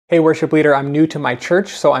Hey worship leader, I'm new to my church,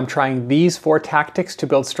 so I'm trying these 4 tactics to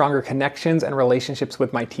build stronger connections and relationships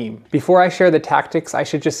with my team. Before I share the tactics, I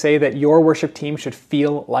should just say that your worship team should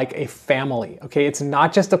feel like a family, okay? It's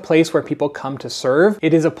not just a place where people come to serve,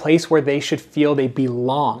 it is a place where they should feel they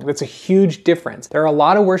belong. That's a huge difference. There are a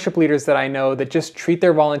lot of worship leaders that I know that just treat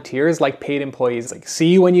their volunteers like paid employees, like see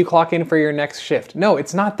you when you clock in for your next shift. No,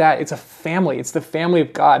 it's not that, it's a family. It's the family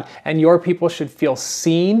of God, and your people should feel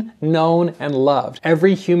seen, known, and loved.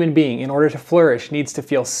 Every human being, in order to flourish, needs to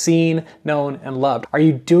feel seen, known, and loved. Are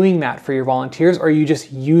you doing that for your volunteers, or are you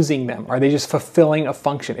just using them? Are they just fulfilling a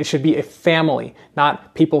function? It should be a family,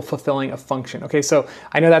 not people fulfilling a function. Okay, so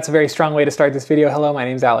I know that's a very strong way to start this video. Hello, my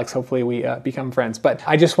name's Alex. Hopefully we become friends. But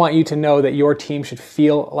I just want you to know that your team should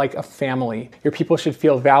feel like a family. Your people should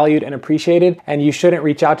feel valued and appreciated, and you shouldn't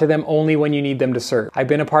reach out to them only when you need them to serve. I've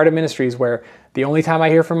been a part of ministries where the only time I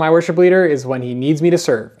hear from my worship leader is when he needs me to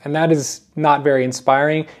serve. And that is not very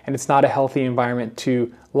inspiring, and it's not a healthy environment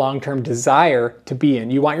to long-term desire to be in.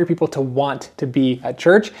 You want your people to want to be at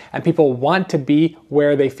church, and people want to be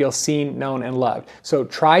where they feel seen, known, and loved. So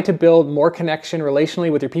try to build more connection relationally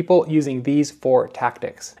with your people using these 4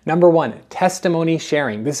 tactics. Number 1, testimony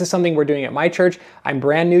sharing. This is something we're doing at my church. I'm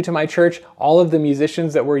brand new to my church. All of the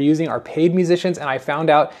musicians that we're using are paid musicians, and I found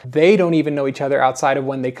out they don't even know each other outside of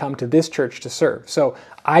when they come to this church to serve. So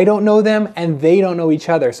I don't know them and they don't know each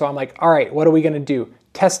other. So I'm like, all right, what are we gonna do?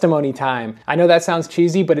 Testimony time. I know that sounds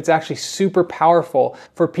cheesy, but it's actually super powerful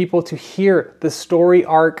for people to hear the story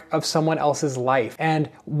arc of someone else's life and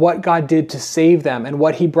what God did to save them and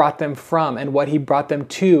what he brought them from and what he brought them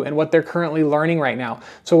to and what they're currently learning right now.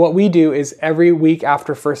 So what we do is every week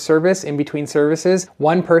after first service, in between services,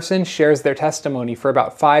 one person shares their testimony for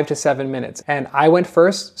about 5 to 7 minutes. And I went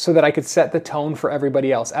first so that I could set the tone for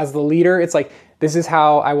everybody else. As the leader, it's like, this is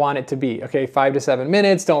how I want it to be, okay? 5 to 7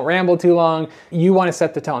 minutes, don't ramble too long. You wanna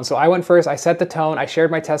set the tone. So I went first, I set the tone, I shared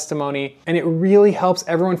my testimony, and it really helps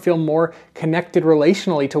everyone feel more connected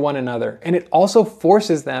relationally to one another. And it also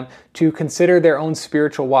forces them to consider their own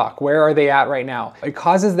spiritual walk. Where are they at right now? It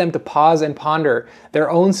causes them to pause and ponder their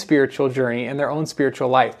own spiritual journey and their own spiritual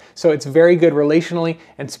life. So it's very good relationally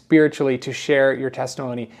and spiritually to share your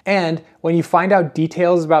testimony. And when you find out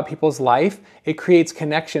details about people's life, it creates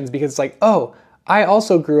connections because it's like, oh, I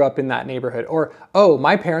also grew up in that neighborhood, or, oh,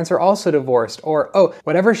 my parents are also divorced, or, oh,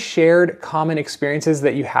 whatever shared common experiences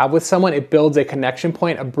that you have with someone, it builds a connection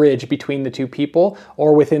point, a bridge between the two people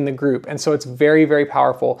or within the group. And so it's very, very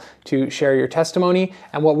powerful to share your testimony.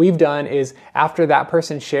 And what we've done is after that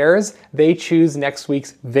person shares, they choose next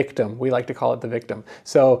week's victim. We like to call it the victim.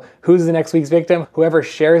 So who's the next week's victim? Whoever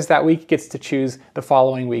shares that week gets to choose the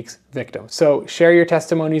following week's victim. So share your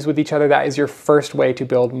testimonies with each other. That is your first way to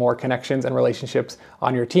build more connections and relationships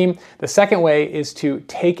on your team. The second way is to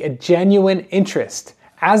take a genuine interest.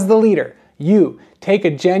 As the leader, you take a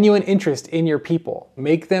genuine interest in your people.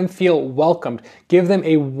 Make them feel welcomed. Give them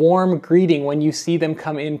a warm greeting when you see them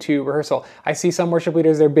come into rehearsal. I see some worship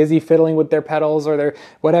leaders, they're busy fiddling with their pedals or they're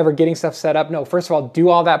whatever, getting stuff set up. No, first of all, do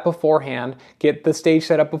all that beforehand. Get the stage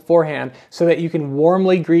set up beforehand so that you can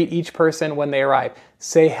warmly greet each person when they arrive.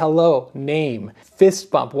 Say hello, name, fist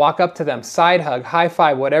bump, walk up to them, side hug, high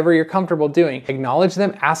five, whatever you're comfortable doing. Acknowledge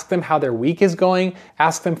them, ask them how their week is going,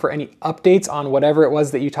 ask them for any updates on whatever it was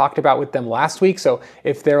that you talked about with them last week. So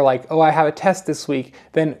if they're like, oh, I have a test this week,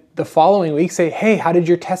 then the following week say, hey, how did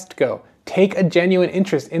your test go? Take a genuine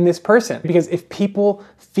interest in this person, because if people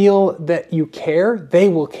feel that you care, they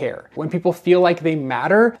will care. When people feel like they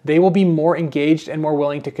matter, they will be more engaged and more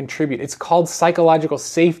willing to contribute. It's called psychological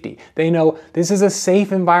safety. They know this is a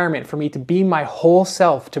safe environment for me to be my whole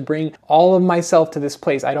self, to bring all of myself to this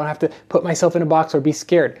place. I don't have to put myself in a box or be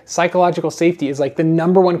scared. Psychological safety is like the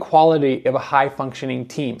 #1 quality of a high functioning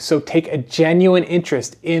team. So take a genuine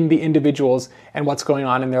interest in the individuals and what's going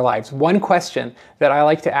on in their lives. One question that I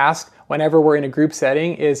like to ask whenever we're in a group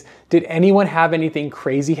setting is, did anyone have anything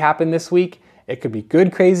crazy happen this week? It could be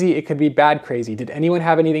good crazy, it could be bad crazy. Did anyone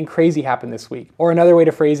have anything crazy happen this week? Or another way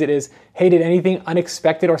to phrase it is, hey, did anything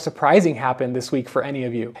unexpected or surprising happen this week for any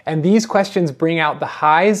of you? And these questions bring out the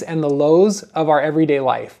highs and the lows of our everyday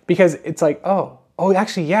life, because it's like, oh,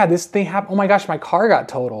 actually, yeah, this thing happened. Oh my gosh, my car got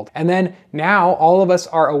totaled. And then now all of us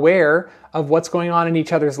are aware of what's going on in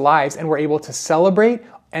each other's lives, and we're able to celebrate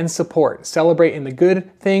and support. Celebrate in the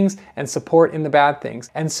good things and support in the bad things.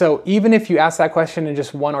 And so even if you ask that question and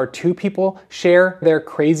just 1 or 2 people share their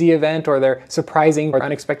crazy event or their surprising or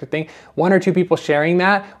unexpected thing, 1 or 2 people sharing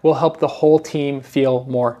that will help the whole team feel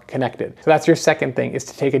more connected. So that's your second thing, is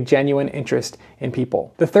to take a genuine interest in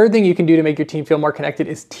people. The third thing you can do to make your team feel more connected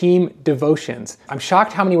is team devotions. I'm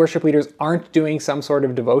shocked how many worship leaders aren't doing some sort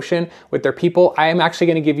of devotion with their people. I am actually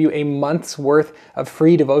going to give you a month's worth of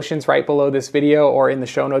free devotions right below this video or in the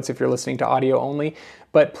show notes if you're listening to audio only.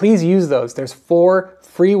 But please use those. There's 4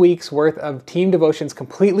 free weeks worth of team devotions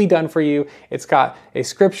completely done for you. It's got a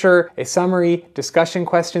scripture, a summary, discussion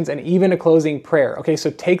questions, and even a closing prayer. Okay,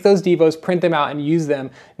 so take those devos, print them out, and use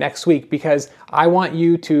them next week, because I want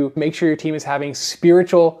you to make sure your team is having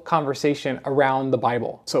spiritual conversation around the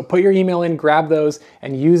Bible. So put your email in, grab those,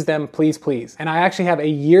 and use them, please, please. And I actually have a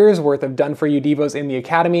year's worth of done for you devos in the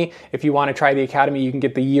Academy. If you want to try the Academy, you can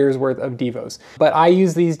get the year's worth of devos. But I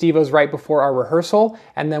use these devos right before our rehearsal,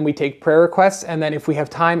 and then we take prayer requests, and then if we have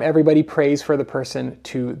time, everybody prays for the person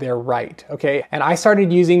to their right, okay? And I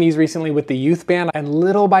started using these recently with the youth band, and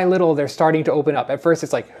little by little, they're starting to open up. At first,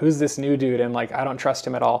 it's like, who's this new dude? And like, I don't trust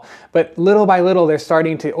him at all. But little by little, they're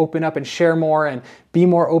starting to open up and share more and be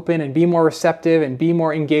more open and be more receptive and be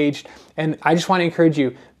more engaged. And I just want to encourage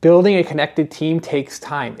you, building a connected team takes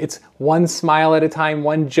time. It's 1 smile at a time,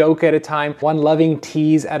 1 joke at a time, 1 loving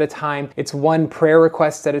tease at a time. It's 1 prayer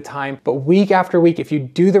request at a time. But week after week, if you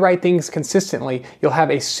do the right things consistently, you'll have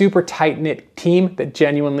a super tight-knit team that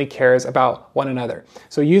genuinely cares about one another.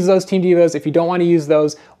 So use those team devos. If you don't want to use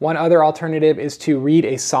those, one other alternative is to read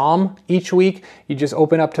a psalm each week. You just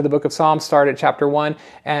open up to the book of Psalms, start at chapter 1,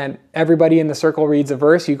 and everybody in the circle reads a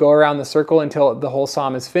verse. You go around the circle until the whole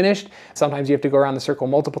psalm is finished. Sometimes you have to go around the circle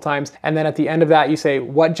multiple times. And then at the end of that, you say,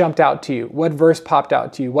 what jumped out to you? What verse popped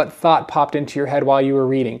out to you? What thought popped into your head while you were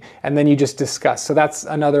reading? And then you just discuss. So that's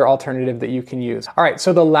another alternative that you can use. All right,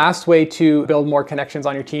 so the last way to build more connections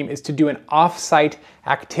on your team is to do an off-site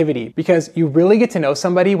activity, because you really get to know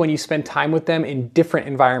somebody when you spend time with them in different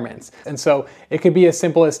environments. And so it could be as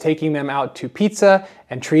simple as taking them out to pizza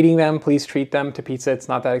and treating them. Please treat them to pizza, it's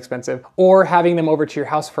not that expensive. Or having them over to your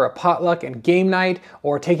house for a potluck and game night,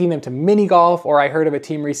 or taking them to mini golf. Or I heard of a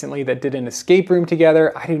team recently that did an escape room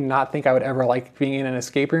together. I do not think I would ever like being in an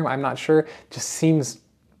escape room. I'm not sure, just seems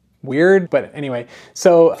weird, but anyway.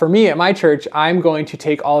 So for me at my church, I'm going to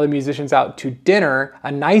take all the musicians out to dinner,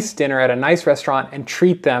 a nice dinner at a nice restaurant, and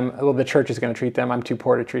treat them. Well, the church is going to treat them. I'm too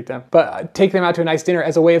poor to treat them. But take them out to a nice dinner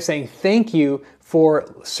as a way of saying thank you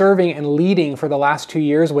for serving and leading for the last 2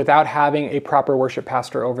 years without having a proper worship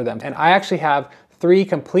pastor over them. And I actually have 3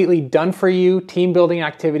 completely done for you team building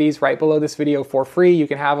activities right below this video for free. You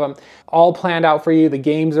can have them all planned out for you. The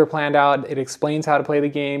games are planned out. It explains how to play the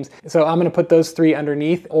games. So I'm going to put those 3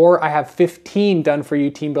 underneath. Or I have 15 done for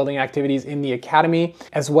you team building activities in the Academy,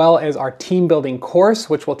 as well as our team building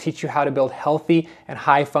course, which will teach you how to build healthy and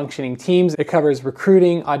high functioning teams. It covers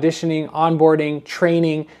recruiting, auditioning, onboarding,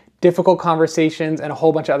 training, difficult conversations, and a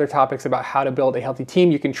whole bunch of other topics about how to build a healthy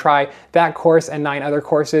team. You can try that course and 9 other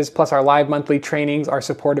courses, plus our live monthly trainings, our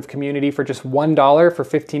supportive community for just $1 for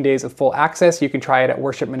 15 days of full access. You can try it at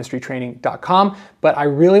worshipministrytraining.com. But I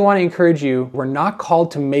really want to encourage you, we're not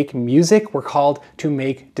called to make music, we're called to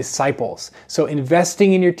make disciples. So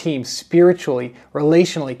investing in your team spiritually,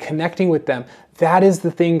 relationally, connecting with them, that is the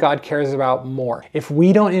thing God cares about more. If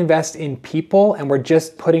we don't invest in people and we're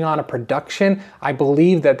just putting on a production, I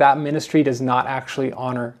believe that that ministry does not actually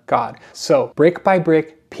honor God. So brick by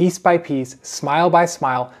brick, piece by piece, smile by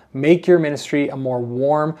smile, make your ministry a more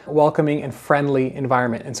warm, welcoming, and friendly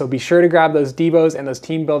environment. And so be sure to grab those devos and those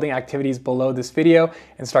team building activities below this video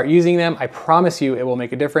and start using them. I promise you it will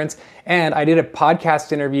make a difference. And I did a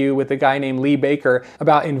podcast interview with a guy named Lee Baker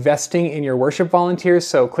about investing in your worship volunteers.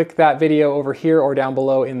 So click that video over here or down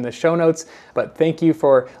below in the show notes. But thank you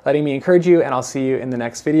for letting me encourage you, and I'll see you in the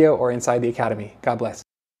next video or inside the Academy. God bless.